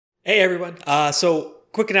Hey everyone. So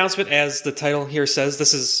quick announcement, as the title here says,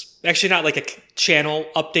 this is actually not like a channel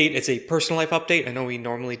update, it's a personal life update. I know we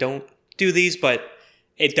normally don't do these, but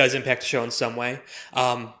it does impact the show in some way.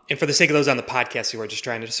 And for the sake of those on the podcast who are just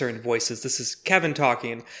trying to discern voices, this is Kevin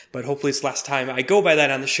talking, but hopefully it's the last time I go by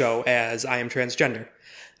that on the show, as I am transgender.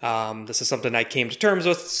 This is something I came to terms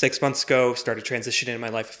with 6 months ago, started transitioning in my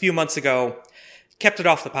life a few months ago, kept it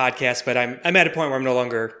off the podcast, but I'm at a point where I'm no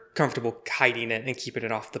longer comfortable hiding it and keeping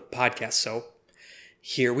it off the podcast. So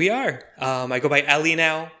here we are. I go by Ellie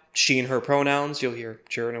now, she and her pronouns. You'll hear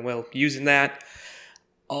Jared and Will using that.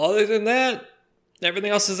 Other than that,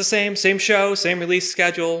 everything else is the same. Same show, same release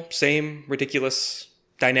schedule, same ridiculous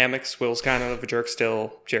dynamics. Will's kind of a jerk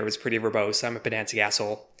still. Jared's pretty verbose. I'm a pedantic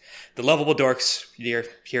asshole. The lovable dorks you're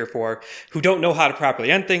here for, who don't know how to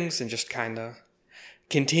properly end things and just kind of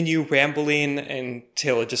continue rambling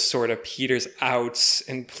until it just sort of peters out,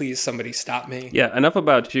 and please somebody stop me. Yeah, enough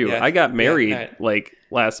about you. Yeah. I got married Yeah, right. like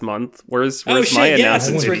last month. Where's Oh my shit, yeah,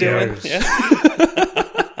 announcement? since we're doing... Yeah.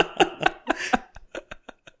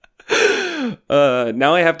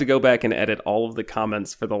 Now I have to go back and edit all of the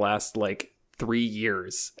comments for the last 3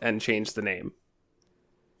 years and change the name.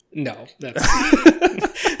 No, that's...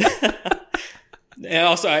 And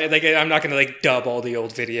also, I'm not going to dub all the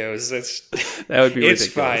old videos. That would be ridiculous.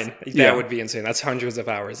 It's fine. Yeah. That would be insane. That's hundreds of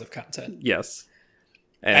hours of content. Yes.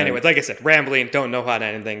 And Anyway, like I said, rambling, don't know how to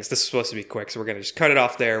end things. This is supposed to be quick, so we're going to just cut it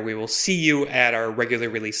off there. We will see you at our regular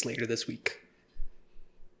release later this week.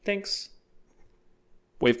 Thanks.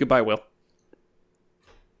 wave goodbye, Will.